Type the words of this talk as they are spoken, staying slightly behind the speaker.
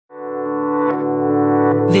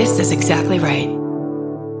This is exactly right.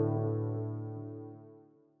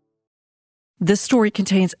 This story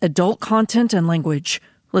contains adult content and language.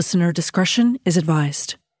 Listener discretion is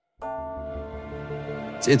advised.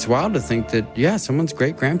 It's wild to think that, someone's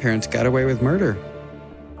great-grandparents got away with murder.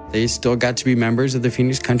 They still got to be members of the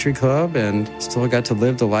Phoenix Country Club and still got to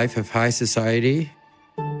live the life of high society.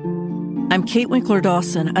 I'm Kate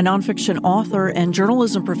Winkler-Dawson, a nonfiction author and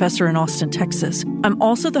journalism professor in Austin, Texas. I'm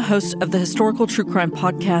also the host of the historical true crime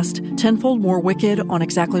podcast, Tenfold More Wicked on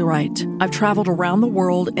Exactly Right. I've traveled around the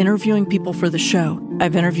world interviewing people for the show.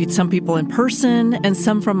 I've interviewed some people in person and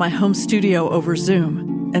some from my home studio over Zoom.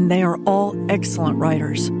 And they are all excellent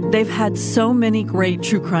writers. They've had so many great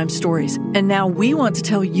true crime stories, and now we want to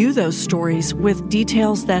tell you those stories with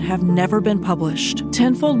details that have never been published.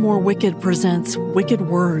 Tenfold More Wicked presents Wicked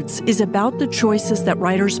Words is about the choices that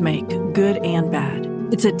writers make, good and bad.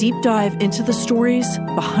 It's a deep dive into the stories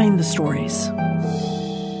behind the stories.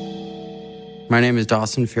 My name is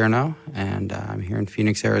Dawson Fearnow, and I'm here in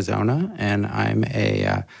Phoenix, Arizona, and I'm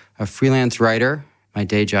a freelance writer. My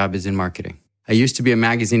day job is in marketing. I used to be a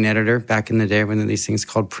magazine editor back in the day when these things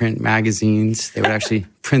called print magazines. They would actually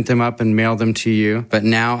print them up and mail them to you. But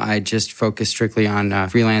now I just focus strictly on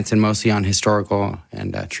freelance and mostly on historical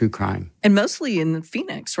and true crime. And mostly in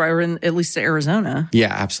Phoenix, right? Or at least Arizona.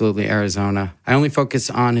 Yeah, absolutely, Arizona. I only focus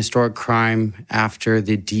on historic crime after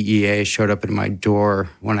the DEA showed up at my door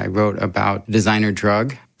when I wrote about designer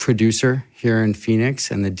drug producer here in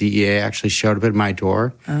Phoenix. And the DEA actually showed up at my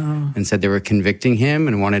door and said they were convicting him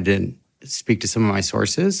and wanted to speak to some of my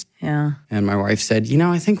sources. Yeah. And my wife said,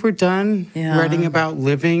 I think we're done writing about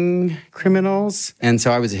living criminals. And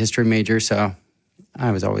so I was a history major, so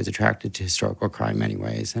I was always attracted to historical crime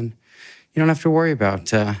anyways. And you don't have to worry about,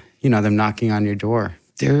 them knocking on your door.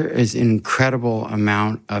 There is an incredible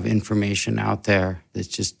amount of information out there that's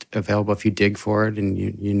just available if you dig for it and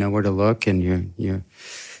you know where to look and you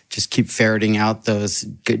just keep ferreting out those,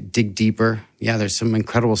 dig deeper. Yeah, there's some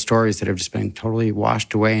incredible stories that have just been totally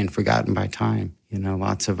washed away and forgotten by time.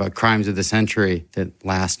 Lots of crimes of the century that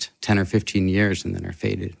last 10 or 15 years and then are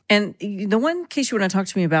faded. And the one case you want to talk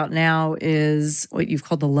to me about now is what you've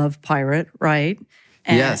called the Love Pirate, right?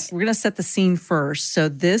 And yes. We're going to set the scene first. So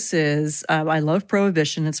this is, I love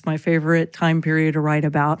Prohibition. It's my favorite time period to write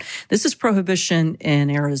about. This is Prohibition in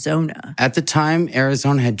Arizona. At the time,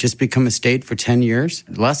 Arizona had just become a state for 10 years.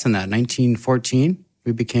 Less than that, 1914,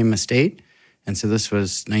 we became a state. And so this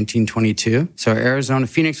was 1922. So Arizona,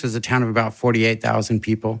 Phoenix was a town of about 48,000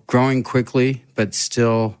 people, growing quickly, but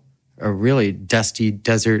still a really dusty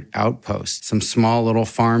desert outpost. Some small little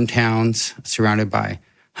farm towns surrounded by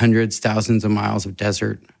hundreds, thousands of miles of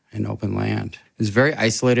desert and open land. It was a very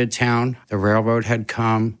isolated town. The railroad had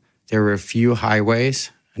come. There were a few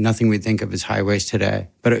highways, nothing we think of as highways today,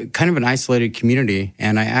 but kind of an isolated community.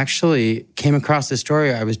 And I actually came across this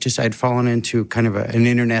story. I'd fallen into kind of an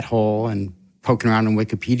internet hole and poking around on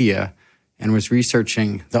Wikipedia and was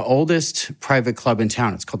researching the oldest private club in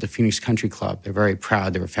town. It's called the Phoenix Country Club. They're very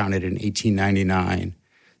proud. They were founded in 1899.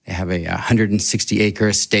 They have a 160-acre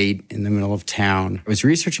estate in the middle of town. I was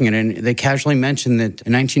researching it, and they casually mentioned that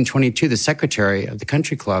in 1922, the secretary of the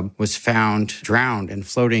country club was found drowned and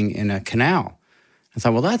floating in a canal. I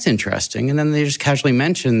thought, well, that's interesting. And then they just casually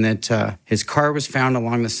mentioned that his car was found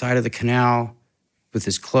along the side of the canal with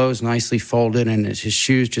his clothes nicely folded and his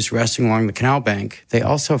shoes just resting along the canal bank. They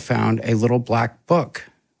also found a little black book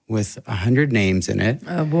with 100 names in it.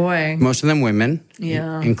 Oh, boy. Most of them women,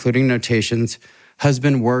 yeah, including notations.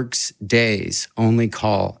 Husband works days, only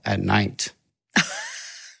call at night.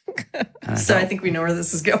 I think we know where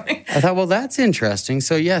this is going. I thought, well, that's interesting.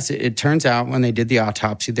 So yes, it turns out when they did the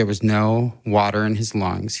autopsy, there was no water in his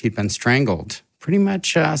lungs. He'd been strangled. Pretty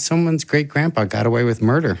much someone's great-grandpa got away with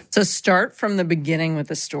murder. So start from the beginning with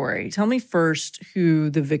the story. Tell me first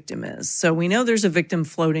who the victim is. So we know there's a victim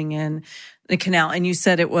floating in the canal, and you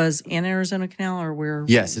said it was an Arizona Canal, or where?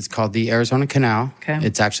 Yes, it's called the Arizona Canal. Okay.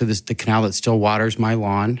 It's actually the canal that still waters my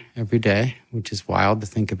lawn every day, which is wild to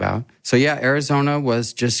think about. So yeah, Arizona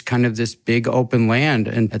was just kind of this big open land,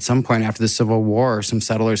 and at some point after the Civil War, some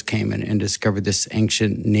settlers came in and discovered this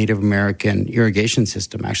ancient Native American irrigation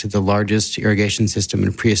system, actually the largest irrigation system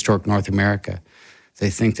in prehistoric North America. They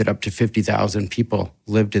think that up to 50,000 people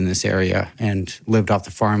lived in this area and lived off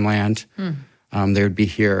the farmland. They would be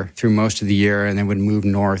here through most of the year, and they would move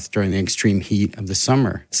north during the extreme heat of the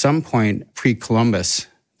summer. At some point, pre-Columbus,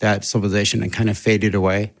 that civilization had kind of faded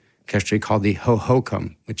away, actually called the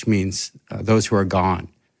Hohokam, which means those who are gone.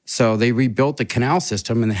 So they rebuilt the canal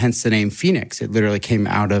system, and hence the name Phoenix. It literally came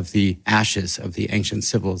out of the ashes of the ancient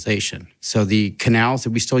civilization. So the canals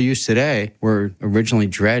that we still use today were originally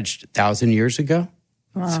dredged 1,000 years ago.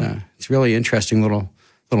 Wow. It's a really interesting little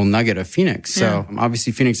nugget of Phoenix. So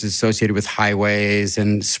obviously Phoenix is associated with highways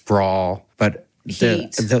and sprawl, but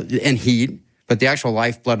heat. But the actual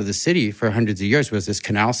lifeblood of the city for hundreds of years was this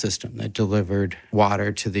canal system that delivered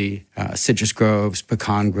water to the citrus groves,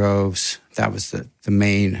 pecan groves. That was the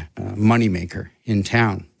main moneymaker in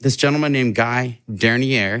town. This gentleman named Guy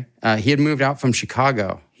Dernier, he had moved out from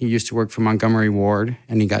Chicago. He used to work for Montgomery Ward,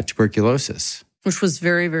 and he got tuberculosis. Which was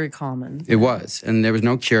very, very common. It was. And there was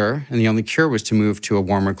no cure. And the only cure was to move to a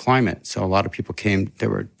warmer climate. So a lot of people came. There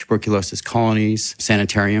were tuberculosis colonies,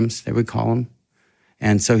 sanitariums, they would call them.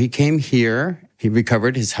 And so he came here. He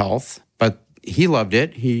recovered his health, but he loved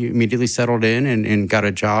it. He immediately settled in and got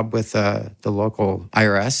a job with the local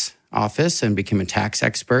IRS office and became a tax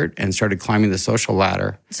expert and started climbing the social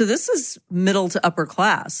ladder. So this is middle to upper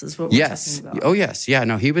class is what we're talking about. Oh, yes. Yeah,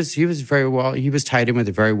 no, he was very well, he was tied in with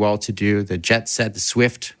a very well-to-do, the jet set, the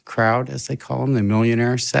Swift crowd, as they call them, the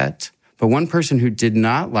millionaire set. But one person who did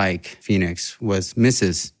not like Phoenix was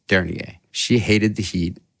Mrs. Dernier. She hated the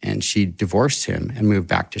heat, and she divorced him and moved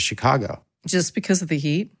back to Chicago. Just because of the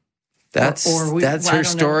heat? That's her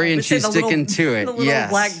story, and she's sticking to it. The little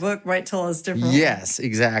black book might tell us differently. Yes,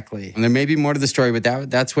 exactly. And there may be more to the story, but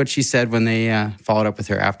that's what she said when they followed up with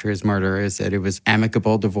her after his murder, is that it was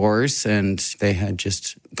amicable divorce, and they had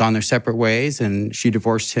just gone their separate ways, and she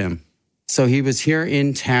divorced him. So he was here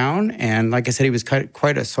in town, and like I said, he was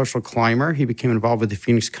quite a social climber. He became involved with the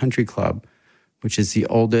Phoenix Country Club, which is the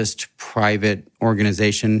oldest private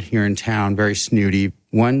organization here in town, very snooty.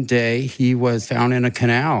 One day, he was found in a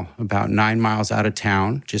canal about 9 miles out of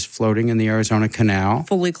town, just floating in the Arizona Canal.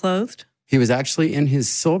 Fully clothed? He was actually in his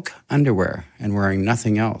silk underwear and wearing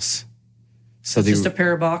nothing else. So just a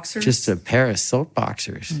pair of boxers? Just a pair of silk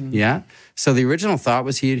boxers, yeah. So the original thought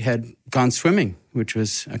was he had gone swimming, which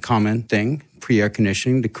was a common thing, pre-air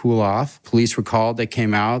conditioning to cool off. Police were called, they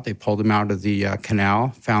came out, they pulled him out of the canal,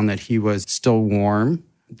 found that he was still warm.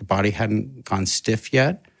 The body hadn't gone stiff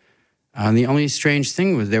yet. And the only strange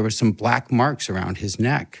thing was there were some black marks around his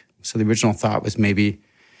neck. So the original thought was maybe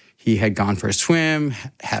he had gone for a swim,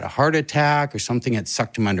 had a heart attack, or something had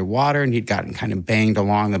sucked him underwater, and he'd gotten kind of banged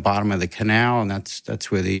along the bottom of the canal, and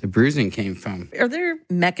that's where the bruising came from. Are there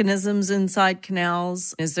mechanisms inside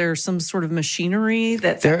canals? Is there some sort of machinery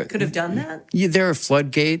that could have done that? Yeah, there are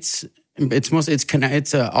floodgates.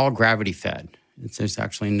 It's all gravity fed. There's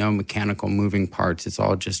actually no mechanical moving parts. It's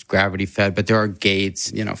all just gravity fed. But there are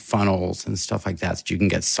gates, funnels and stuff like that you can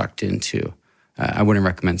get sucked into. I wouldn't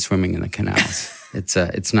recommend swimming in the canals.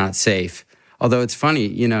 It's not safe. Although it's funny,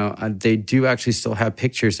 they do actually still have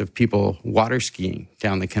pictures of people water skiing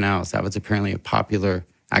down the canals. That was apparently a popular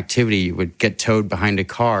activity. You would get towed behind a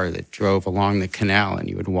car that drove along the canal, and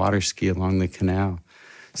you would water ski along the canal.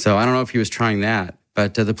 So I don't know if he was trying that.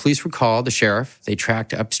 But the police were called, the sheriff. They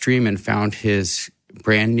tracked upstream and found his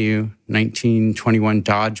brand new 1921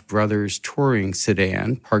 Dodge Brothers touring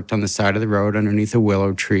sedan parked on the side of the road underneath a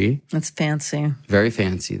willow tree. That's fancy. Very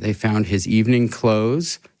fancy. They found his evening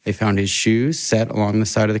clothes. They found his shoes set along the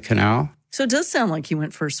side of the canal. So it does sound like he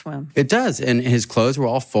went for a swim. It does. And his clothes were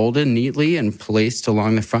all folded neatly and placed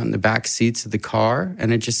along the front and the back seats of the car.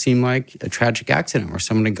 And it just seemed like a tragic accident where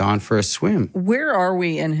someone had gone for a swim. Where are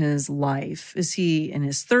we in his life? Is he in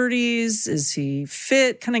his 30s? Is he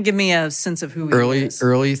fit? Kind of give me a sense of who he is.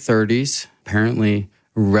 Early 30s, apparently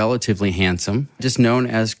relatively handsome, just known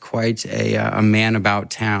as quite a man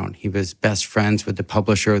about town. He was best friends with the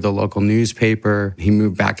publisher of the local newspaper. He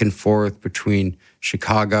moved back and forth between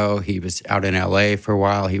Chicago. He was out in LA for a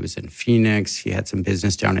while. He was in Phoenix. He had some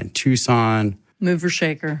business down in Tucson. Mover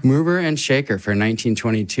shaker. Mover and shaker for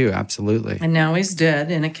 1922, absolutely. And now he's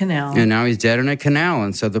dead in a canal.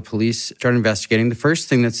 And so the police start investigating. The first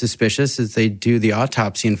thing that's suspicious is they do the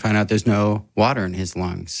autopsy and find out there's no water in his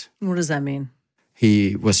lungs. What does that mean?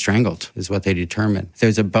 He was strangled, is what they determined.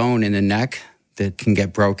 There's a bone in the neck that can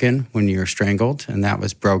get broken when you're strangled, and that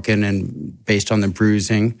was broken. And based on the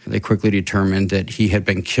bruising, they quickly determined that he had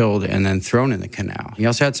been killed and then thrown in the canal. He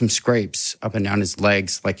also had some scrapes up and down his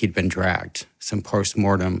legs like he'd been dragged, some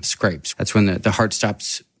post-mortem scrapes. That's when the heart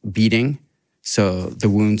stops beating, so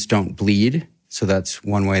the wounds don't bleed. So that's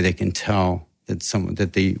one way they can tell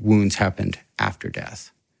that the wounds happened after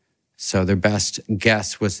death. So their best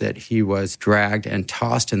guess was that he was dragged and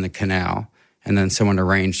tossed in the canal, and then someone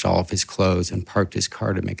arranged all of his clothes and parked his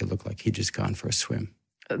car to make it look like he'd just gone for a swim.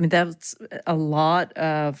 I mean, that's a lot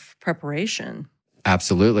of preparation.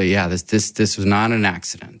 Absolutely, yeah. This was not an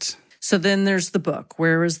accident. So then there's the book.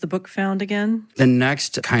 Where is the book found again? The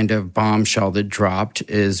next kind of bombshell that dropped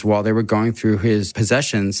is while they were going through his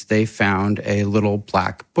possessions, they found a little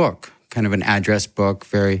black book kind of an address book,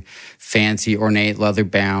 very fancy, ornate,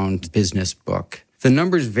 leather-bound business book. The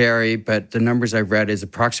numbers vary, but the numbers I've read is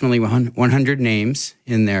approximately 100 names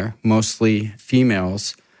in there, mostly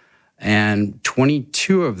females, and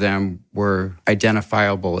 22 of them were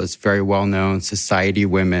identifiable as very well-known society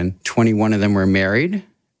women. 21 of them were married,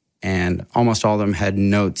 and almost all of them had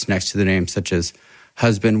notes next to the name, such as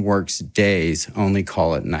husband works days, only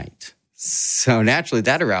call at night. So naturally,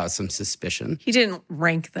 that aroused some suspicion. He didn't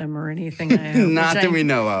rank them or anything, I hope. Not that we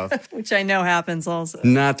know of. Which I know happens also.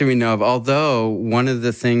 Not that we know of. Although, one of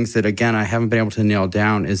the things that, again, I haven't been able to nail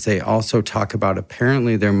down is they also talk about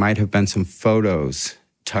apparently there might have been some photos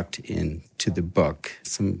tucked into the book.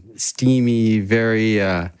 Some steamy, very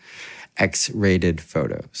X-rated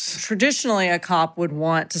photos. Traditionally, a cop would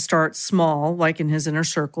want to start small, like in his inner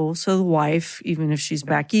circle, so the wife, even if she's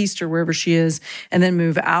back east or wherever she is, and then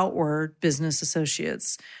move outward, business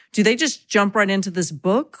associates. Do they just jump right into this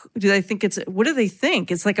book? Do they think what do they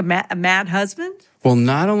think? It's like a mad husband? Well,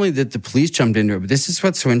 not only that the police jumped into it, but this is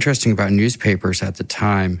what's so interesting about newspapers at the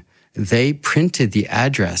time. They printed the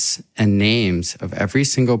address and names of every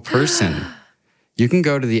single person. You can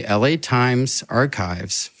go to the LA Times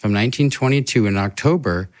archives from 1922 in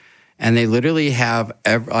October, and they literally have,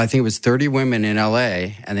 I think it was 30 women in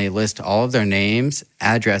LA, and they list all of their names,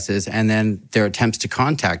 addresses, and then their attempts to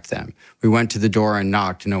contact them. We went to the door and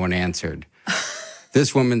knocked, and no one answered.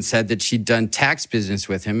 This woman said that she'd done tax business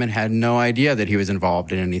with him and had no idea that he was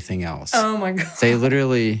involved in anything else. Oh, my God. They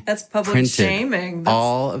literally That's public shaming.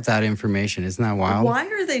 All of that information. Isn't that wild? Why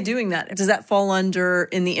are they doing that? Does that fall under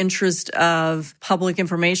in the interest of public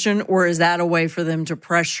information, or is that a way for them to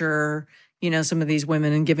pressure, some of these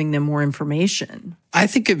women and giving them more information? I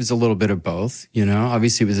think it was a little bit of both.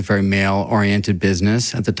 Obviously it was a very male-oriented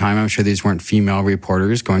business at the time. I'm sure these weren't female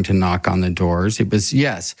reporters going to knock on the doors. It was,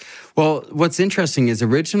 yes. Well, what's interesting is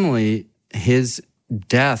originally his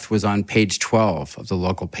death was on page 12 of the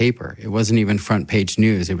local paper. It wasn't even front page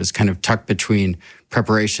news. It was kind of tucked between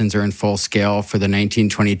preparations are in full scale for the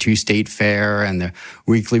 1922 State Fair and the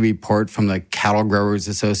weekly report from the Cattle Growers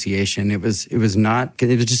Association. It was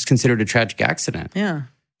just considered a tragic accident. Yeah.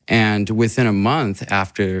 And within a month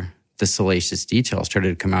after the salacious details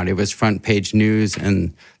started to come out, it was front page news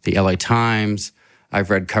in the LA Times. I've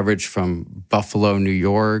read coverage from Buffalo, New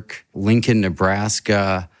York, Lincoln,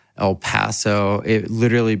 Nebraska, El Paso. It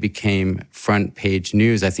literally became front page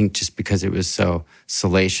news, I think, just because it was so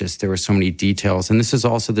salacious. There were so many details. And this is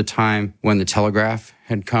also the time when the telegraph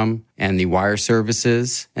had come and the wire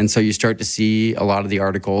services. And so you start to see a lot of the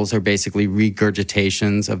articles are basically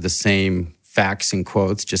regurgitations of the same facts and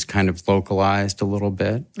quotes, just kind of localized a little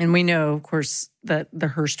bit. And we know, of course, that the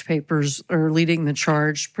Hearst papers are leading the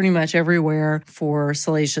charge pretty much everywhere for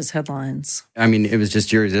salacious headlines. I mean, it was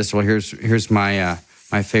just irresistible. Here's my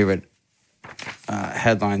my favorite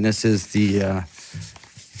headline. This is the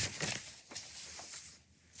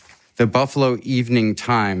Buffalo Evening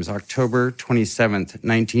Times, October 27th,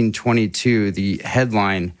 1922. The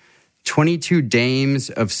headline, 22 dames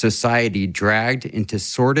of society dragged into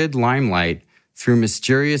sordid limelight through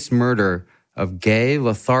mysterious murder of gay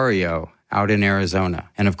Lothario out in Arizona.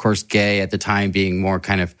 And of course, gay at the time being more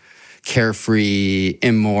kind of carefree,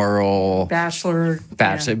 immoral. Bachelor.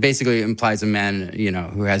 Yeah. Basically implies a man,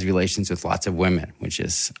 who has relations with lots of women, which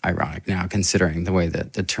is ironic now considering the way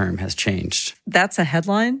that the term has changed. That's a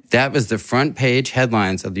headline? That was the front page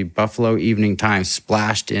headlines of the Buffalo Evening Times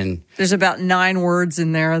splashed in. There's about 9 words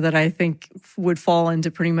in there that I think would fall into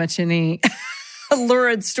pretty much any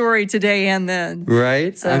lurid story today and then.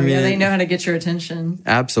 Right? So they know how to get your attention.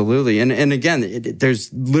 Absolutely. And again,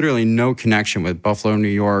 there's literally no connection with Buffalo, New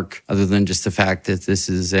York, other than just the fact that this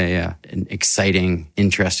is an exciting,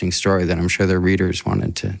 interesting story that I'm sure their readers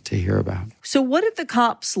wanted to hear about. So what did the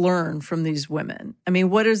cops learn from these women? I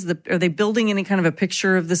mean, are they building any kind of a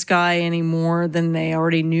picture of this guy any more than they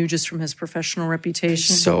already knew just from his professional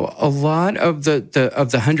reputation? So a lot of the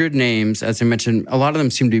 100 names, as I mentioned, a lot of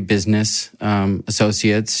them seem to be business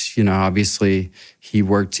associates. Obviously he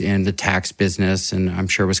worked in the tax business and I'm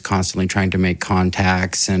sure was constantly trying to make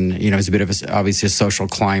contacts and, was a bit of obviously a social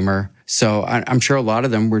climber. So I'm sure a lot of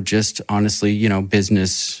them were just honestly,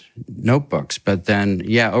 business notebooks. But then,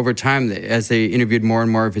 over time, as they interviewed more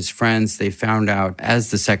and more of his friends, they found out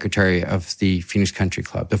as the secretary of the Phoenix Country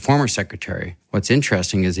Club, the former secretary, what's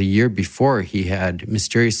interesting is a year before he had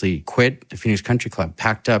mysteriously quit the Phoenix Country Club,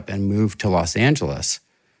 packed up and moved to Los Angeles.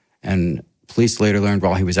 And police later learned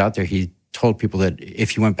while he was out there, he told people that if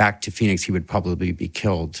he went back to Phoenix, he would probably be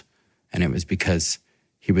killed. And it was because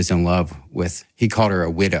he was in love with, he called her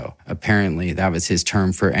a widow. Apparently, that was his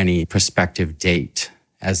term for any prospective date.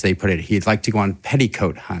 as they put it. He'd like to go on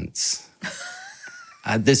petticoat hunts.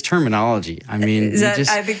 This terminology, I mean,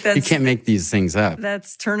 you can't make these things up.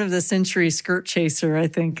 That's turn of the century skirt chaser, I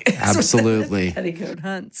think. Absolutely. Petticoat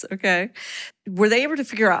hunts. Okay. Were they able to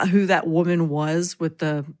figure out who that woman was with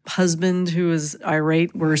the husband who was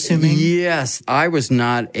irate, we're assuming? Yes. I was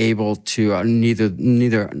not able to,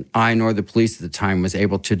 neither I nor the police at the time was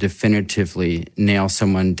able to definitively nail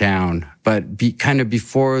someone down. But kind of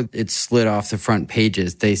before it slid off the front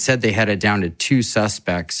pages, they said they had it down to 2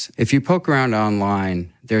 suspects. If you poke around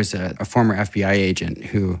online, there's a former FBI agent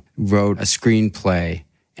who wrote a screenplay,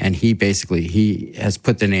 and he has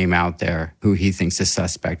put the name out there who he thinks the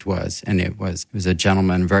suspect was. And it was a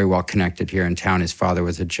gentleman very well connected here in town. His father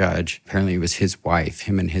was a judge. Apparently it was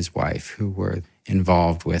him and his wife who were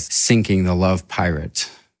involved with sinking the Love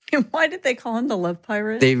Pirate. Why did they call him the Love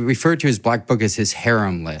Pirate? They referred to his black book as his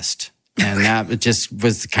harem list. And that just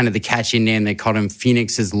was kind of the catchy name. They called him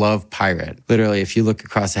Phoenix's Love Pirate. Literally, if you look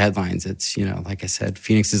across the headlines, it's, like I said,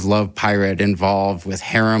 Phoenix's Love Pirate involved with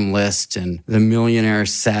harem list, and the millionaire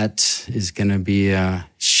set is going to be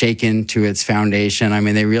shaken to its foundation. I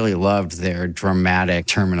mean, they really loved their dramatic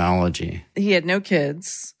terminology. He had no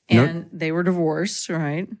kids. And they were divorced,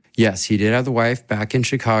 right? Yes, he did have the wife back in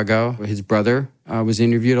Chicago. His brother was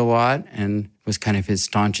interviewed a lot and was kind of his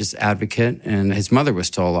staunchest advocate. And his mother was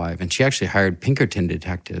still alive. And she actually hired Pinkerton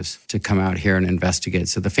detectives to come out here and investigate.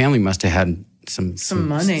 So the family must have had some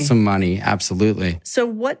money. Some money, absolutely. So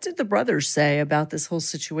what did the brothers say about this whole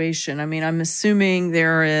situation? I mean, I'm assuming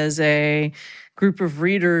there is a group of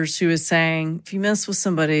readers who is saying, if you mess with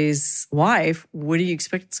somebody's wife, what do you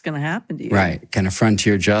expect is going to happen to you? Right, kind of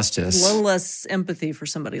frontier justice. A little less empathy for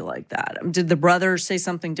somebody like that. Did the brother say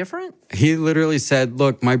something different? He literally said,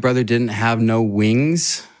 look, my brother didn't have no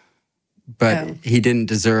wings, but he didn't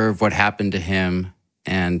deserve what happened to him,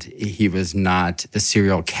 and he was not the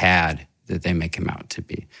serial cad that they make him out to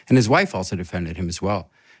be. And his wife also defended him as well.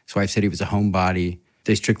 His wife said he was a homebody.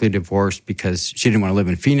 They strictly divorced because she didn't want to live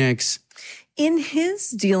in Phoenix. In his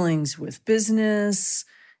dealings with business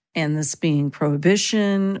and this being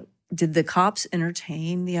prohibition, did the cops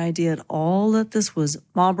entertain the idea at all that this was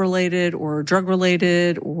mob-related or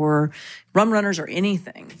drug-related or rum runners or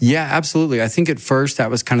anything? Yeah, absolutely. I think at first that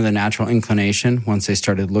was kind of the natural inclination once they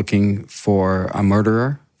started looking for a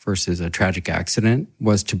murderer versus a tragic accident,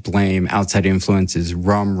 was to blame outside influences,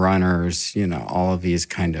 rum runners, all of these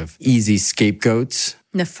kind of easy scapegoats.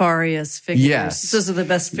 Nefarious figures. Yes. Those are the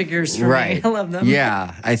best figures for me. I love them.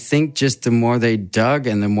 Yeah. I think just the more they dug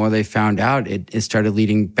and the more they found out, it started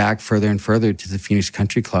leading back further and further to the Phoenix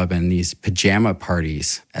Country Club and these pajama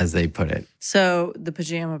parties, as they put it. So the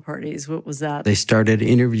pajama parties, what was that? They started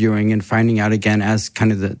interviewing and finding out again, as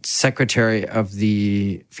kind of the secretary of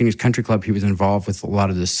the Phoenix Country Club, he was involved with a lot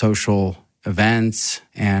of the social events.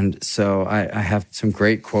 And so I have some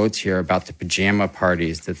great quotes here about the pajama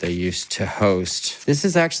parties that they used to host. This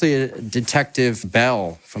is actually a Detective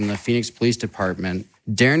Bell from the Phoenix Police Department.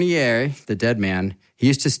 Dernier, the dead man, he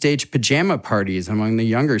used to stage pajama parties among the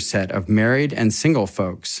younger set of married and single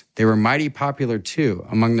folks. They were mighty popular, too,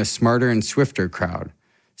 among the smarter and swifter crowd.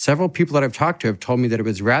 Several people that I've talked to have told me that it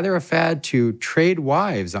was rather a fad to trade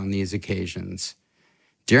wives on these occasions.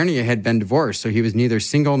 Dernier had been divorced, so he was neither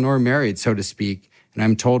single nor married, so to speak, and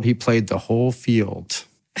I'm told he played the whole field.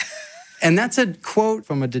 And that's a quote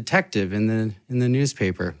from a detective in the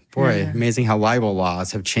newspaper. Boy, amazing how libel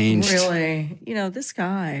laws have changed. Really? This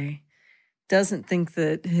guy doesn't think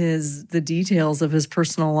that the details of his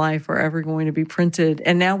personal life are ever going to be printed,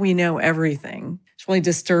 and now we know everything. It's really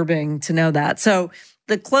disturbing to know that. So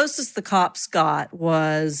the closest the cops got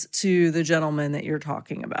was to the gentleman that you're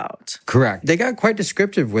talking about. Correct. They got quite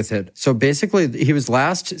descriptive with it. So basically, he was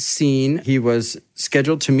last seen. He was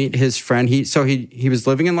scheduled to meet his friend. He was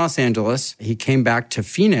living in Los Angeles. He came back to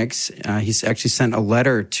Phoenix. He actually sent a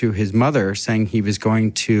letter to his mother saying he was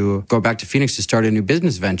going to go back to Phoenix to start a new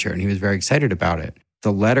business venture, and he was very excited about it.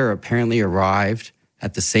 The letter apparently arrived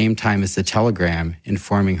at the same time as the telegram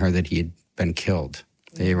informing her that he had been killed.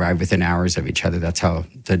 They arrived within hours of each other. That's how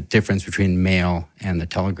the difference between mail and the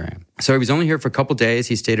telegram. So he was only here for a couple days.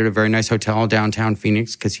 He stayed at a very nice hotel downtown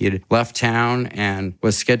Phoenix because he had left town and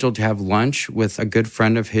was scheduled to have lunch with a good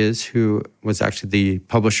friend of his who was actually the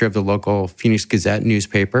publisher of the local Phoenix Gazette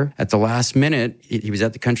newspaper. At the last minute, he was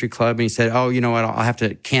at the country club and he said, oh, you know what, I'll have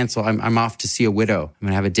to cancel. I'm off to see a widow. I'm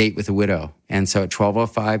going to have a date with a widow. And so at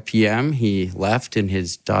 12:05 p.m., he left in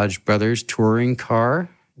his Dodge Brothers touring car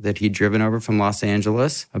that he'd driven over from Los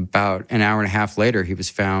Angeles. About an hour and a half later, he was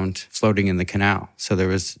found floating in the canal. So there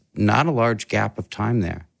was not a large gap of time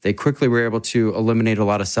there. They quickly were able to eliminate a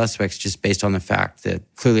lot of suspects just based on the fact that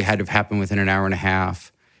clearly had to have happened within an hour and a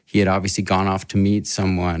half. He had obviously gone off to meet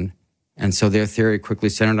someone. And so their theory quickly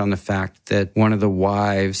centered on the fact that one of the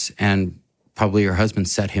wives and probably her husband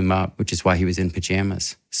set him up, which is why he was in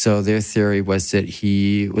pajamas. So their theory was that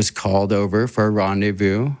he was called over for a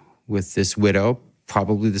rendezvous with this widow,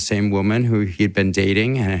 probably the same woman who he had been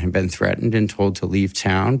dating and had been threatened and told to leave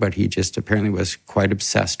town, but he just apparently was quite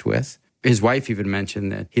obsessed with. His wife even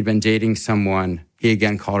mentioned that he'd been dating someone, he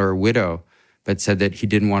again called her a widow, but said that he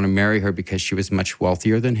didn't want to marry her because she was much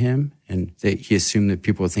wealthier than him, and that he assumed that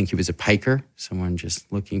people would think he was a piker, someone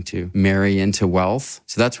just looking to marry into wealth.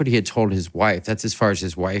 So that's what he had told his wife. That's as far as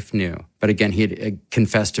his wife knew. But again, he had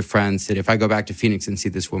confessed to friends that if I go back to Phoenix and see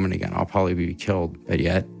this woman again, I'll probably be killed. But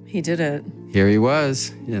yet, he did it. Here he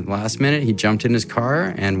was. At the last minute, he jumped in his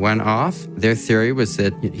car and went off. Their theory was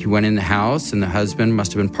that he went in the house and the husband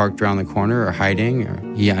must have been parked around the corner or hiding,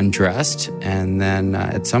 or he undressed. And then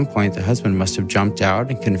at some point, the husband must have jumped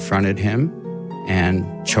out and confronted him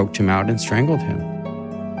and choked him out and strangled him.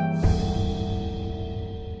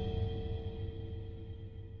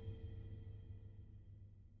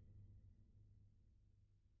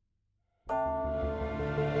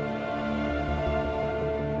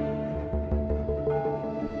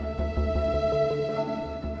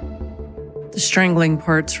 The strangling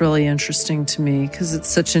part's really interesting to me because it's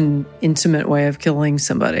such an intimate way of killing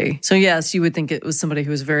somebody. So yes, you would think it was somebody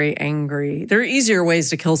who was very angry. There are easier ways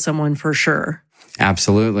to kill someone for sure.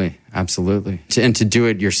 Absolutely. And to do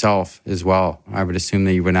it yourself as well. I would assume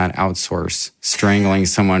that you would not outsource strangling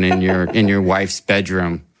someone in your wife's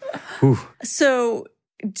bedroom. Whew. So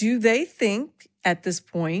do they think at this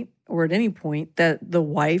point or at any point that the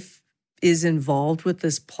wife is involved with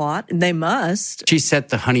this plot? And they must. She set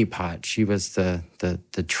the honeypot. She was the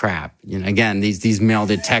trap. Again, these male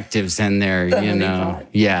detectives in there, honeypot.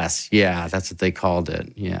 Yes, yeah, that's what they called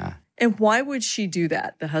it. Yeah. And why would she do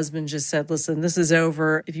that? The husband just said, listen, this is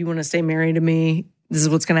over. If you want to stay married to me, this is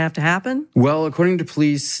what's going to have to happen? Well, according to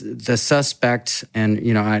police, the suspect, and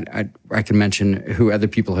I can mention who other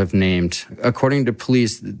people have named. According to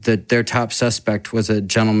police, their top suspect was a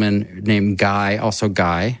gentleman named Guy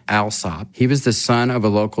Alsop. He was the son of a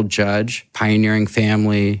local judge, pioneering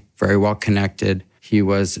family, very well connected. He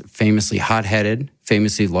was famously hot-headed,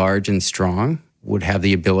 famously large and strong, would have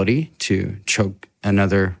the ability to choke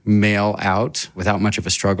another male out without much of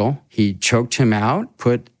a struggle. He choked him out,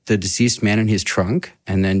 put the deceased man in his trunk,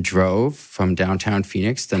 and then drove from downtown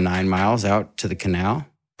Phoenix the 9 miles out to the canal,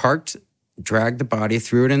 parked, dragged the body,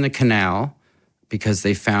 threw it in the canal because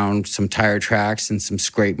they found some tire tracks and some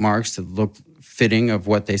scrape marks that looked fitting of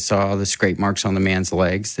what they saw, the scrape marks on the man's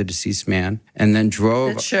legs, the deceased man, and then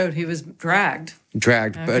drove. That showed he was dragged.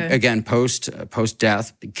 Okay. But again, post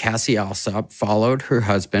death, Cassie Alsop followed her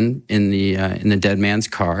husband in the dead man's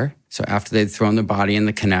car. So after they'd thrown the body in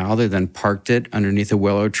the canal, they then parked it underneath a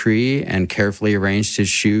willow tree and carefully arranged his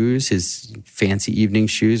shoes, his fancy evening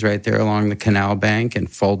shoes, right there along the canal bank, and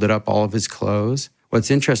folded up all of his clothes.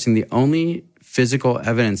 What's interesting, the only physical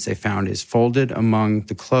evidence they found is folded among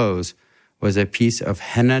the clothes was a piece of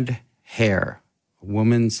hennaed hair. A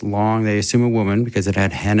woman's long, they assume a woman because it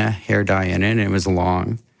had henna hair dye in it and it was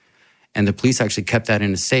long. And the police actually kept that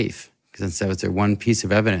in a safe because that was their one piece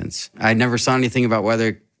of evidence. I never saw anything about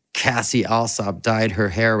whether Cassie Alsop dyed her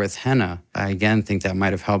hair with henna. I again think that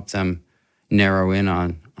might have helped them narrow in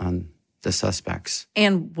on the suspects.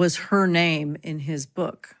 And was her name in his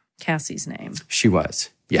book, Cassie's name? She was.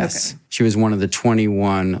 Yes. Okay. She was one of the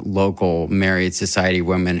 21 local married society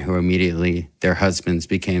women who immediately, their husbands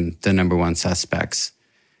became the number one suspects.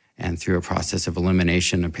 And through a process of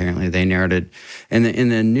elimination, apparently they narrowed it. In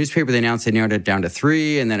the newspaper, they announced they narrowed it down to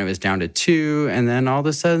 3, and then it was down to 2. And then all of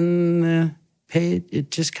a sudden,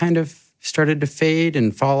 it just kind of started to fade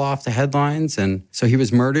and fall off the headlines. And so he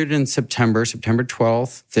was murdered in September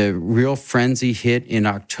 12th. The real frenzy hit in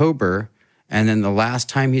October. And then the last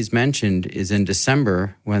time he's mentioned is in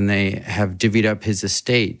December when they have divvied up his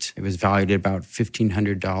estate. It was valued at about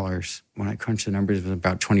 $1,500. When I crunched the numbers, it was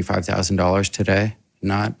about $25,000 today.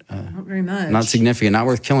 Not very much. Not significant, not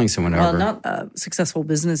worth killing someone over. Well, not a successful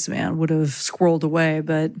businessman would have squirreled away,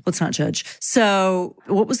 but let's not judge. So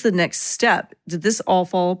what was the next step? Did this all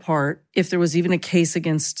fall apart if there was even a case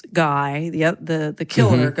against Guy, the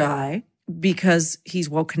killer guy, because he's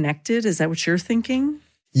well-connected? Is that what you're thinking?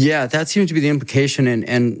 Yeah, that seems to be the implication.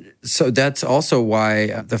 And so that's also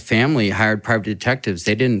why the family hired private detectives.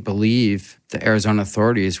 They didn't believe the Arizona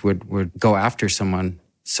authorities would go after someone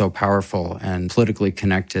so powerful and politically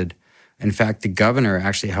connected. In fact, the governor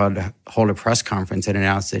actually hold a press conference and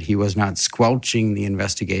announced that he was not squelching the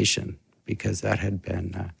investigation, because that had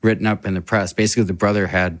been written up in the press. Basically, the brother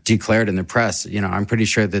had declared in the press, I'm pretty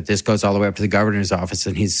sure that this goes all the way up to the governor's office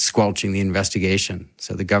and he's squelching the investigation.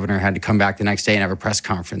 So the governor had to come back the next day and have a press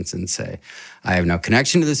conference and say, I have no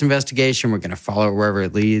connection to this investigation. We're going to follow it wherever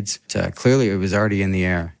it leads. Clearly, it was already in the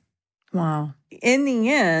air. Wow. In the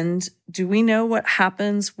end, do we know what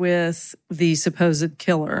happens with the supposed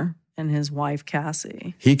killer and his wife,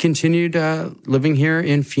 Cassie? He continued living here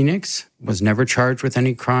in Phoenix, was never charged with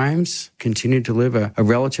any crimes, continued to live a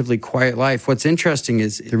relatively quiet life. What's interesting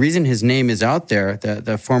is the reason his name is out there,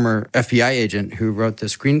 the former FBI agent who wrote the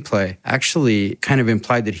screenplay actually kind of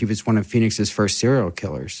implied that he was one of Phoenix's first serial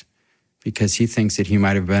killers, because he thinks that he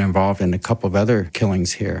might have been involved in a couple of other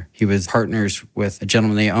killings here. He was partners with a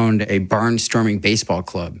gentleman. They owned a barnstorming baseball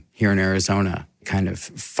club here in Arizona, kind of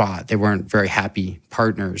fought. They weren't very happy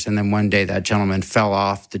partners. And then one day that gentleman fell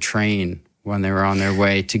off the train when they were on their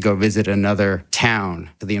way to go visit another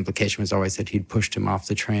town. So the implication was always that he'd pushed him off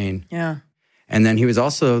the train. Yeah. And then he was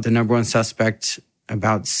also the number one suspect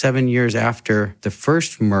about 7 years after the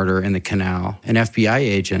first murder in the canal. An FBI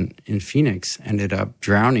agent in Phoenix ended up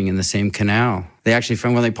drowning in the same canal. They actually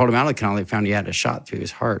found, when they pulled him out of the canal, they found he had a shot through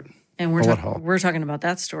his heart. And we're talking about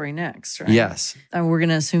that story next, right? Yes. And we're going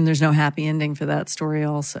to assume there's no happy ending for that story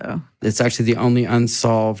also. It's actually the only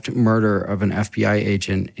unsolved murder of an FBI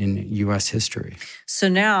agent in U.S. history. So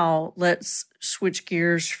now let's switch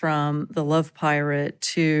gears from the love pirate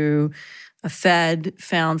to a Fed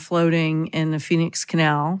found floating in the Phoenix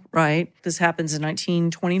Canal, right? This happens in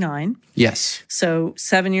 1929. Yes. So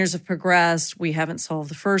 7 years have progressed. We haven't solved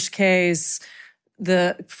the first case.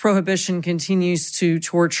 The prohibition continues to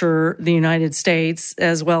torture the United States,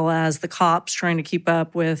 as well as the cops trying to keep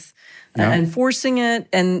up with enforcing it.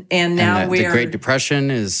 And now the Great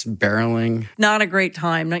Depression is barreling. Not a great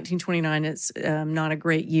time. 1929 is not a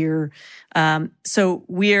great year. So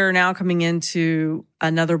we are now coming into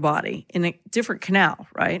another body in a different canal,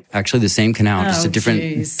 right? Actually, the same canal, just a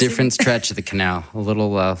different stretch of the canal, a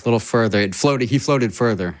little further. He floated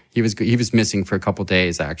further. He was missing for a couple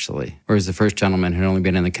days, actually. Whereas the first gentleman had only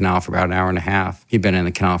been in the canal for about an hour and a half. He'd been in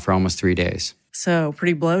the canal for almost 3 days. So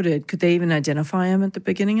pretty bloated. Could they even identify him at the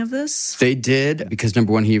beginning of this? They did, because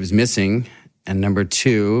number one, he was missing. And number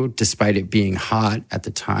two, despite it being hot at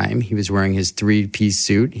the time, he was wearing his 3-piece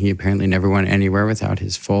suit. He apparently never went anywhere without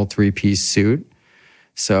his full 3-piece suit.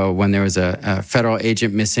 So when there was a federal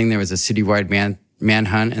agent missing, there was a citywide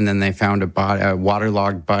manhunt, and then they found a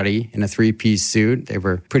waterlogged body in a 3-piece suit. They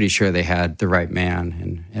were pretty sure they had the right man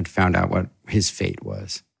and had found out what his fate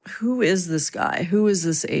was. Who is this guy? Who is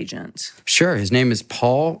this agent? Sure. His name is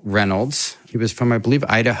Paul Reynolds. He was from, I believe,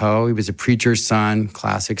 Idaho. He was a preacher's son,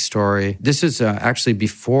 classic story. This is actually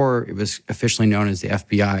before it was officially known as the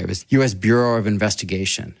FBI. It was U.S. Bureau of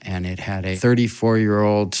Investigation, and it had a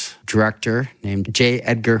 34-year-old director named J.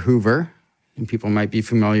 Edgar Hoover, and people might be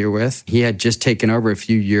familiar with. He had just taken over a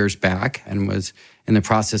few years back and was in the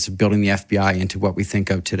process of building the FBI into what we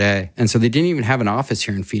think of today. And so they didn't even have an office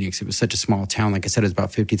here in Phoenix. It was such a small town. Like I said, it was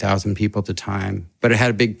about 50,000 people at the time. But it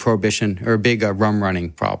had a big prohibition, or a big rum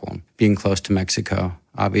running problem, being close to Mexico,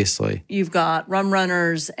 obviously. You've got rum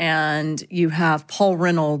runners, and you have Paul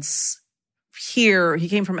Reynolds here. He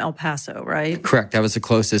came from El Paso, right? Correct. That was the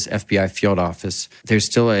closest FBI field office. There's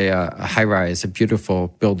still a high-rise, a beautiful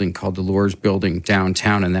building called the Lours Building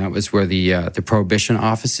downtown, and that was where the prohibition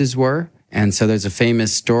offices were. And so there's a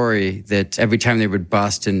famous story that every time they would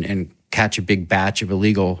bust and catch a big batch of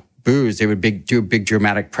illegal booze, they would do a big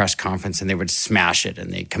dramatic press conference, and they would smash it,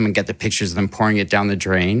 and they'd come and get the pictures of them pouring it down the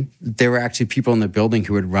drain. There were actually people in the building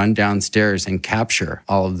who would run downstairs and capture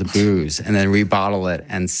all of the booze and then rebottle it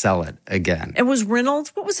and sell it again. And was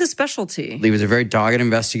Reynolds, what was his specialty? He was a very dogged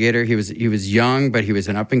investigator. He was young, but he was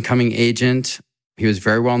an up-and-coming agent. He was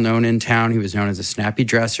very well known in town. He was known as a snappy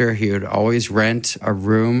dresser. He would always rent a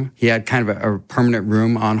room. He had kind of a permanent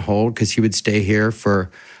room on hold because he would stay here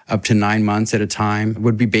for up to 9 months at a time.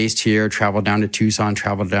 Would be based here, travel down to Tucson,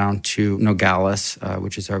 travel down to Nogales,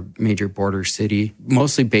 which is our major border city.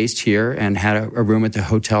 Mostly based here, and had a room at the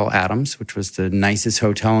Hotel Adams, which was the nicest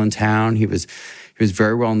hotel in town. He was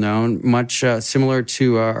very well known, much similar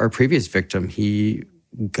to our previous victim. He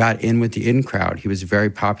got in with the in crowd. He was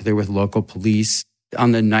very popular with local police.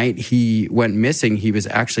 On the night he went missing, he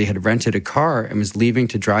had rented a car and was leaving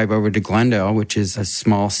to drive over to Glendale, which is a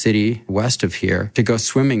small city west of here, to go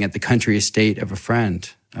swimming at the country estate of a friend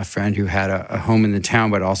who had a home in the town,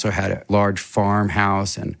 but also had a large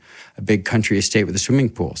farmhouse and a big country estate with a swimming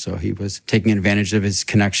pool. So he was taking advantage of his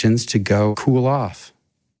connections to go cool off.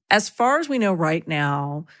 As far as we know right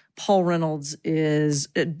now, Paul Reynolds is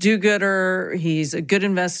a do-gooder. He's a good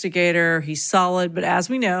investigator. He's solid. But as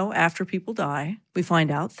we know, after people die, we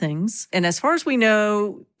find out things. And as far as we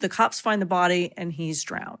know, the cops find the body and he's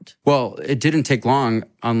drowned. Well, it didn't take long,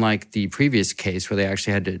 unlike the previous case where they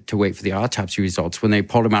actually had to wait for the autopsy results. When they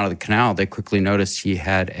pulled him out of the canal, they quickly noticed he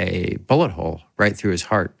had a bullet hole right through his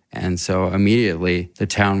heart. And so immediately the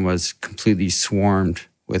town was completely swarmed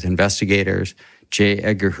with investigators. J.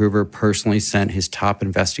 Edgar Hoover personally sent his top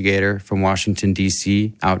investigator from Washington,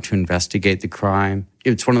 D.C. out to investigate the crime.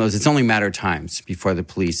 It's one of those, it's only a matter of time before the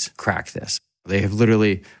police crack this. They have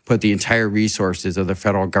literally put the entire resources of the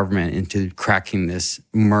federal government into cracking this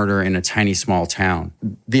murder in a tiny, small town.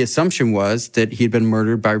 The assumption was that he'd been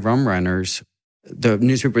murdered by rum runners. The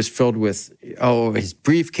newspaper was filled with, his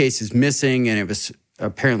briefcase is missing, and it was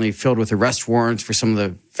apparently filled with arrest warrants for some of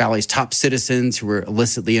the valley's top citizens who were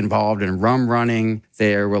illicitly involved in rum running.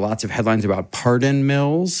 There were lots of headlines about pardon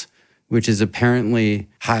mills, which is apparently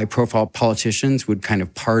high-profile politicians would kind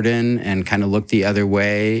of pardon and kind of look the other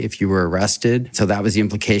way if you were arrested. So that was the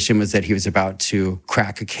implication, was that he was about to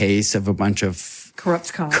crack a case of a bunch of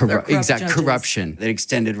corruption that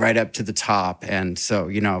extended right up to the top. And so,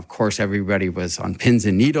 of course, everybody was on pins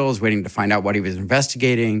and needles waiting to find out what he was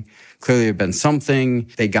investigating. Clearly, there had been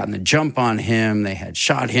something. They'd gotten the jump on him. They had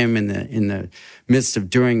shot him in the midst of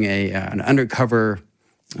doing an undercover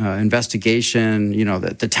investigation.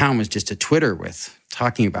 The town was just a Twitter with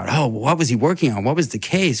talking about, what was he working on? What was the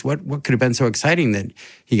case? What could have been so exciting that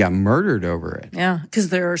he got murdered over it? Yeah, because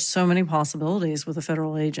there are so many possibilities with a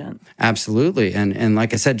federal agent. Absolutely. And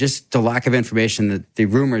like I said, just the lack of information, that the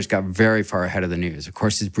rumors got very far ahead of the news. Of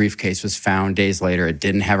course, his briefcase was found days later. It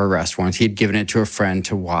didn't have arrest warrants. He'd given it to a friend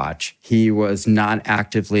to watch. He was not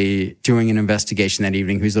actively doing an investigation that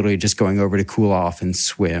evening. He was literally just going over to cool off and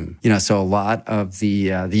swim. So a lot of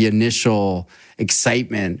the initial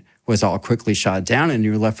excitement was all quickly shot down, and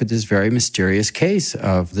you were left with this very mysterious case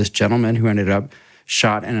of this gentleman who ended up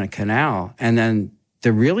shot in a canal. And then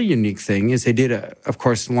the really unique thing is they did, of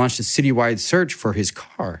course, launched a citywide search for his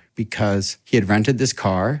car, because he had rented this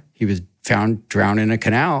car. He was found drowned in a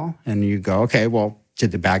canal, and you go, okay, well,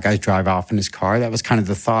 did the bad guys drive off in his car? That was kind of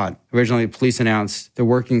the thought. Originally, the police announced the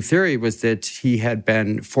working theory was that he had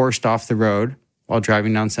been forced off the road while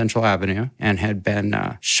driving down Central Avenue and had been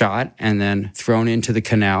shot and then thrown into the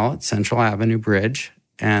canal at Central Avenue Bridge,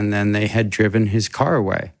 and then they had driven his car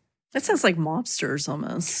away. That sounds like Mobsters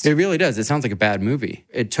almost. It really does. It sounds like a bad movie.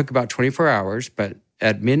 It took about 24 hours, but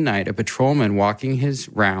at midnight, a patrolman walking his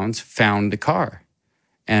rounds found the car.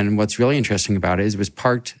 And what's really interesting about it is it was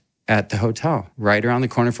parked at the hotel, right around the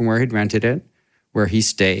corner from where he'd rented it, where he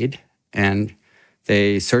stayed. And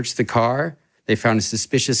they searched the car. They found a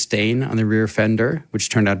suspicious stain on the rear fender, which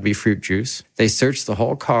turned out to be fruit juice. They searched the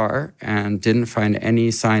whole car and didn't find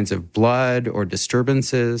any signs of blood or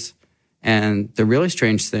disturbances. And the really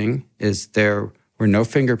strange thing is there were no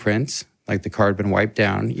fingerprints, like the car had been wiped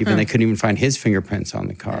down. They couldn't even find his fingerprints on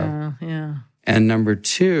the car. Yeah. And number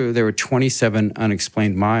two, there were 27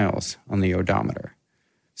 unexplained miles on the odometer.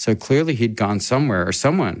 So clearly he'd gone somewhere, or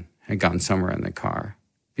someone had gone somewhere in the car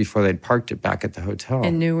before they'd parked it back at the hotel.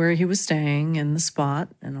 And knew where he was staying and the spot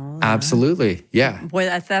and all of that. Absolutely, yeah. Boy,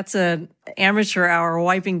 that's an amateur hour,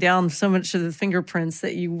 wiping down so much of the fingerprints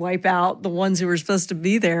that you wipe out the ones who were supposed to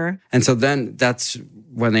be there. And so then that's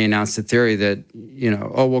when they announced the theory that,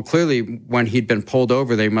 clearly when he'd been pulled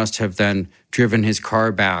over, they must have then driven his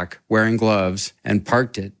car back wearing gloves and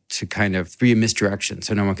parked it to kind of be a misdirection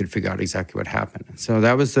so no one could figure out exactly what happened. So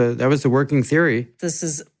that was the working theory. This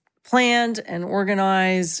is planned and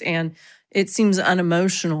organized, and it seems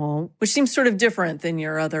unemotional, which seems sort of different than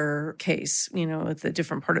your other case, at the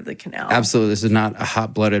different part of the canal. Absolutely. This is not a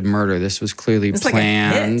hot-blooded murder. This was clearly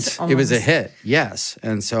planned. Like a hit, it was a hit, yes.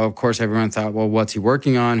 And so, of course, everyone thought, well, what's he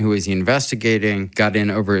working on? Who is he investigating? Got in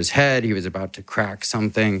over his head. He was about to crack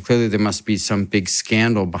something. Clearly, there must be some big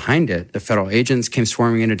scandal behind it. The federal agents came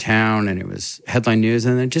swarming into town, and it was headline news,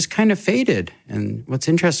 and it just kind of faded. And what's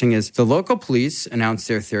interesting is the local police announced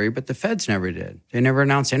their theory, but the feds never did. They never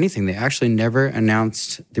announced anything. They actually never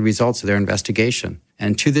announced the results of their investigation.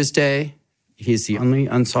 And to this day, he's the only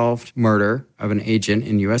unsolved murder of an agent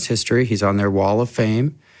in U.S. history. He's on their wall of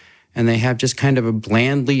fame. And they have just kind of a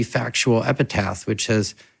blandly factual epitaph, which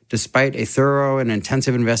says, despite a thorough and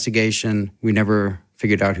intensive investigation, we never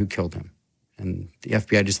figured out who killed him. And the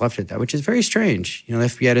FBI just left it at that, which is very strange. The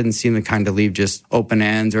FBI didn't seem the kind to leave just open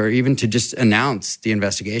ends or even to just announce the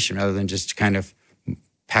investigation rather than just kind of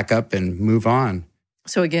pack up and move on.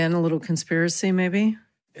 So again, a little conspiracy maybe?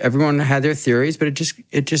 Everyone had their theories, but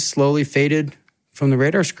it just slowly faded from the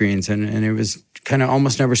radar screens, and it was kind of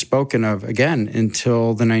almost never spoken of again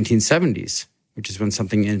until the 1970s, which is when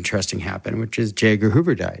something interesting happened, which is J. Edgar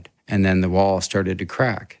Hoover died. And then the wall started to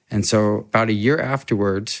crack. And so about a year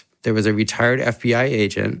afterwards, there was a retired FBI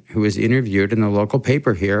agent who was interviewed in the local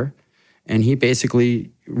paper here. And he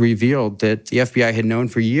basically revealed that the FBI had known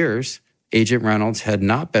for years Agent Reynolds had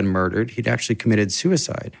not been murdered. He'd actually committed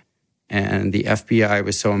suicide. And the FBI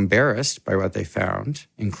was so embarrassed by what they found,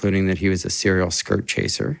 including that he was a serial skirt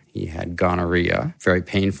chaser. He had gonorrhea, very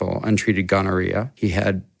painful, untreated gonorrhea. He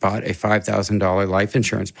had bought a $5,000 life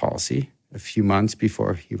insurance policy a few months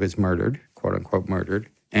before he was murdered, quote unquote murdered.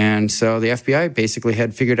 And so the FBI basically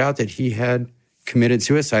had figured out that he had committed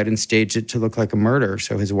suicide and staged it to look like a murder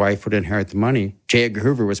so his wife would inherit the money. J. Edgar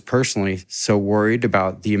Hoover was personally so worried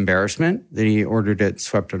about the embarrassment that he ordered it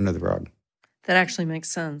swept under the rug. That actually makes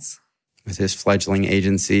sense. With his fledgling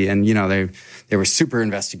agency. And, they were super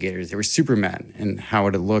investigators. They were supermen. And how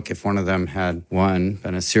would it look if one of them had, one,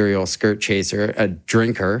 been a serial skirt chaser, a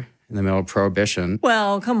drinker in the middle of Prohibition?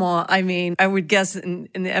 Well, come on. I mean, I would guess in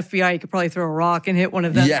the FBI, you could probably throw a rock and hit one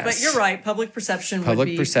of them. Yes. But you're right. Public perception would be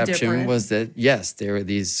Public perception different. was that, yes, they were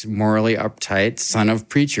these morally uptight son of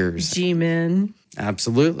preachers. G-men.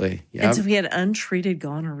 Absolutely. Yep. And so he had untreated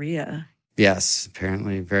gonorrhea. Yes,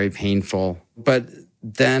 apparently very painful. But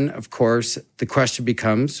then, of course, the question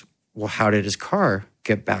becomes, well, how did his car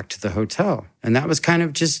get back to the hotel? And that was kind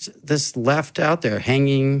of just this left out there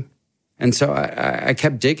hanging. And so I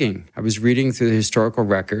kept digging. I was reading through the historical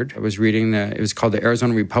record. I was reading it was called the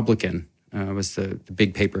Arizona Republican. It was the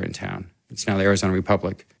big paper in town. It's now the Arizona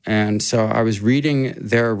Republic. And so I was reading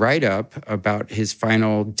their write-up about his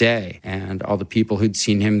final day and all the people who'd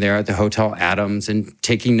seen him there at the Hotel Adams and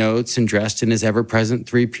taking notes and dressed in his ever-present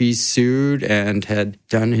three-piece suit and had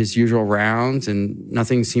done his usual rounds and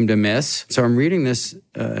nothing seemed amiss. So I'm reading this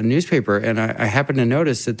newspaper and I happen to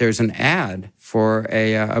notice that there's an ad for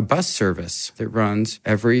a bus service that runs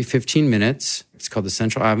every 15 minutes. It's called the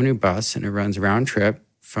Central Avenue Bus, and it runs round trip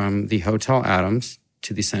from the Hotel Adams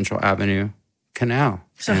to the Central Avenue Canal.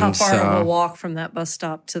 So how far of a walk from that bus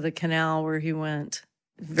stop to the canal where he went?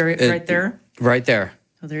 Right there? Right there.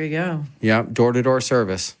 Oh, there you go. Yeah, door-to-door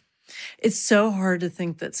service. It's so hard to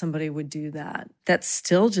think that somebody would do that. That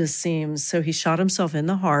still just seems... So he shot himself in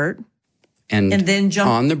the heart. And then jumped...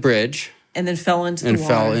 on the bridge. And then fell into the water. And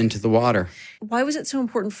fell into the water. Why was it so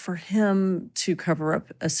important for him to cover up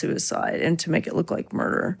a suicide and to make it look like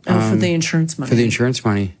murder? For the insurance money. For the insurance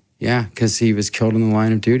money. Yeah, because he was killed in the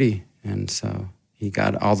line of duty. And so he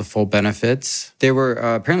got all the full benefits. They were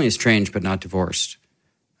apparently estranged but not divorced,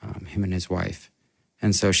 him and his wife.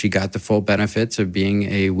 And so she got the full benefits of being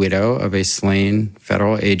a widow of a slain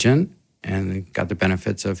federal agent and got the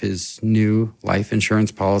benefits of his new life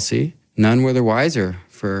insurance policy. None were the wiser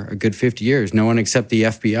for a good 50 years. No one except the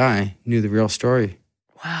FBI knew the real story.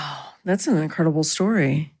 Wow, that's an incredible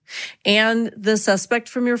story. And the suspect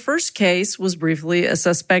from your first case was briefly a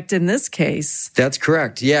suspect in this case. That's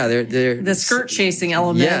correct. Yeah. The skirt chasing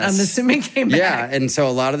element, yes. I'm assuming, came back. Yeah, and so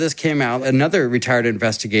a lot of this came out. Another retired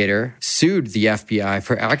investigator sued the FBI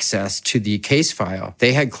for access to the case file.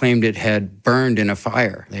 They had claimed it had burned in a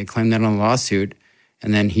fire. They had claimed that on a lawsuit.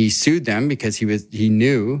 And then he sued them because he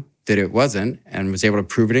knew that it wasn't and was able to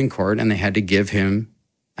prove it in court, and they had to give him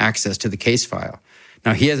access to the case file.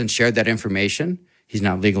 Now, he hasn't shared that information. He's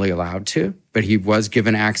not legally allowed to, but he was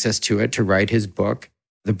given access to it to write his book.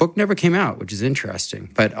 The book never came out, which is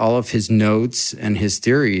interesting, but all of his notes and his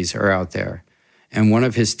theories are out there. And one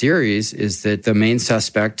of his theories is that the main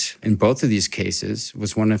suspect in both of these cases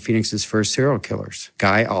was one of Phoenix's first serial killers,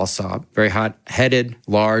 Guy Alsop, very hot-headed,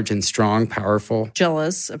 large and strong, powerful.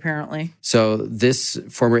 Jealous, apparently. So this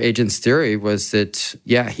former agent's theory was that,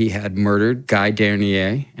 he had murdered Guy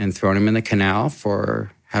Dernier and thrown him in the canal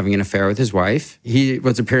for having an affair with his wife. He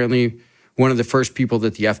was apparently one of the first people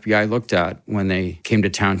that the FBI looked at when they came to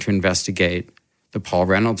town to investigate the Paul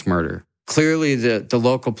Reynolds murder. Clearly, the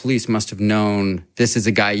local police must have known this is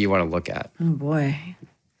a guy you want to look at. Oh, boy.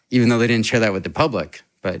 Even though they didn't share that with the public.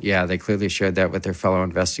 But yeah, they clearly shared that with their fellow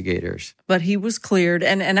investigators. But he was cleared.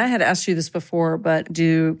 And I had asked you this before, but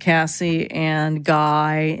do Cassie and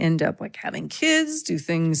Guy end up having kids? Do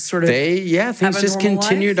things sort of things just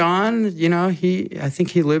continued on. I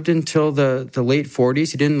think he lived until the late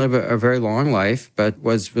 40s. He didn't live a very long life, but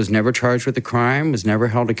was never charged with a crime, was never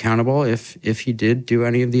held accountable. If he did do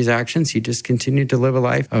any of these actions, he just continued to live a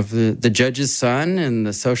life of the judge's son and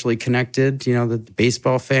the socially connected, the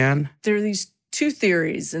baseball fan. There are these two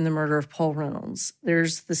theories in the murder of Paul Reynolds.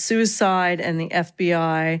 There's the suicide, and the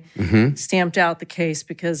FBI stamped out the case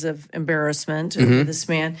because of embarrassment of this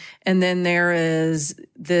man. And then there is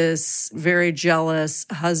this very jealous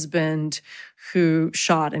husband who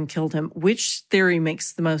shot and killed him. Which theory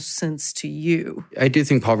makes the most sense to you? I do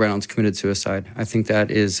think Paul Reynolds committed suicide. I think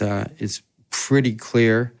that is pretty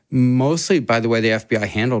clear, mostly by the way the FBI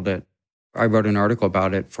handled it. I wrote an article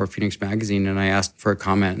about it for Phoenix Magazine, and I asked for a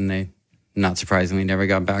comment, and they, not surprisingly, never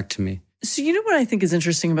got back to me. So you know what I think is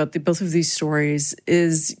interesting about both of these stories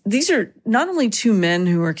is these are not only two men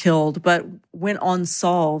who were killed, but went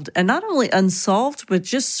unsolved. And not only unsolved, but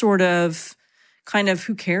just sort of kind of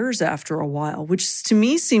who cares after a while, which to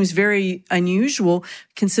me seems very unusual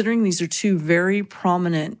considering these are two very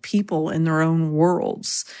prominent people in their own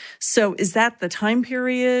worlds. So is that the time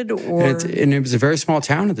period? Or and it was a very small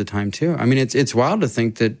town at the time, too. I mean, it's wild to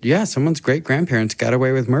think that, yeah, someone's great-grandparents got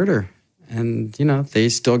away with murder. And, you know, they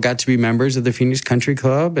still got to be members of the Phoenix Country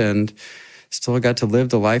Club and still got to live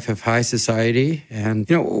the life of high society. And,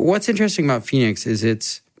 you know, what's interesting about Phoenix is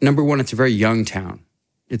it's, number one, it's a very young town.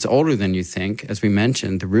 It's older than you think, as we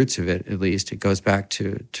mentioned, the roots of it, at least. It goes back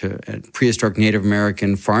to a prehistoric Native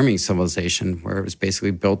American farming civilization where it was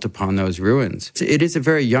basically built upon those ruins. It is a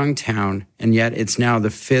very young town, and yet it's now the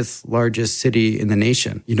 5th largest city in the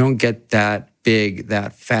nation. You don't get that big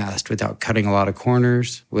that fast without cutting a lot of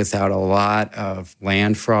corners, without a lot of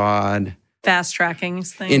land fraud. Fast tracking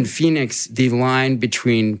things. In Phoenix, the line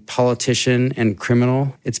between politician and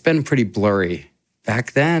criminal, it's been pretty blurry.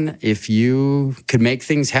 Back then, if you could make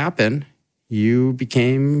things happen, you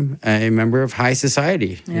became a member of high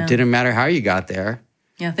society. Yeah. It didn't matter how you got there.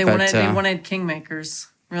 Yeah, they wanted kingmakers,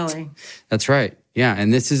 really. That's right. Yeah,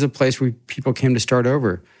 and this is a place where people came to start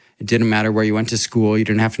over. It didn't matter where you went to school. You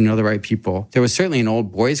didn't have to know the right people. There was certainly an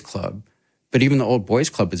old boys club, but even the old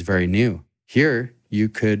boys club is very new. Here, you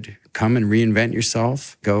could come and reinvent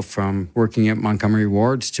yourself, go from working at Montgomery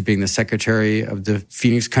Ward's to being the secretary of the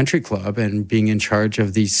Phoenix Country Club and being in charge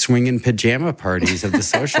of the swinging pajama parties of the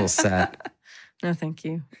social set. No, thank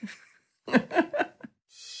you.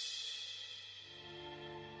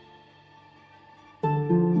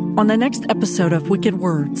 On the next episode of Wicked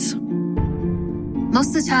Words.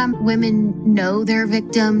 Most of the time, women know they're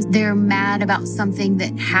victims. They're mad about something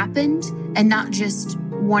that happened and not just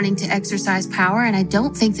wanting to exercise power. And I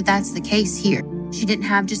don't think that that's the case here. She didn't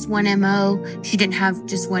have just one MO. She didn't have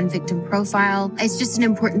just one victim profile. It's just an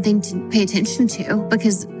important thing to pay attention to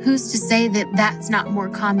because who's to say that that's not more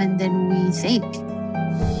common than we think?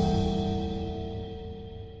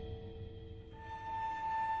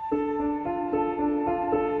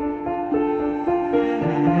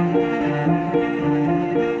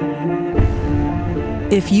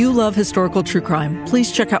 If you love historical true crime,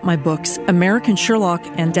 please check out my books, American Sherlock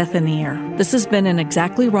and Death in the Air. This has been an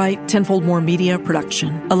Exactly Right, Tenfold More Media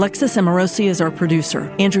production. Alexis Amorosi is our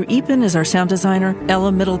producer. Andrew Eapen is our sound designer.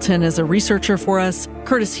 Ella Middleton is a researcher for us.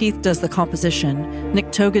 Curtis Heath does the composition.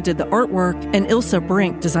 Nick Toga did the artwork. And Ilsa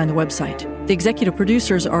Brink designed the website. The executive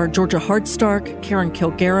producers are Georgia Hardstark, Karen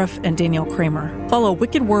Kilgariff, and Danielle Kramer. Follow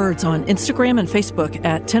Wicked Words on Instagram and Facebook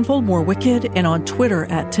at Tenfold More Wicked and on Twitter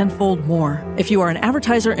at Tenfold More. If you are an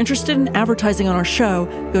advertiser interested in advertising on our show,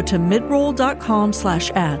 go to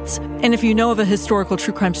midroll.com/ads. And if you know of a historical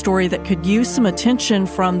true crime story that could use some attention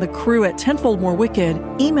from the crew at Tenfold More Wicked,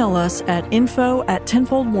 email us at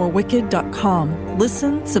info@tenfoldmorewicked.com.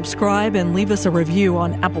 Listen, subscribe, and leave us a review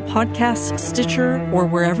on Apple Podcasts, Stitcher, or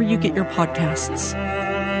wherever you get your podcasts.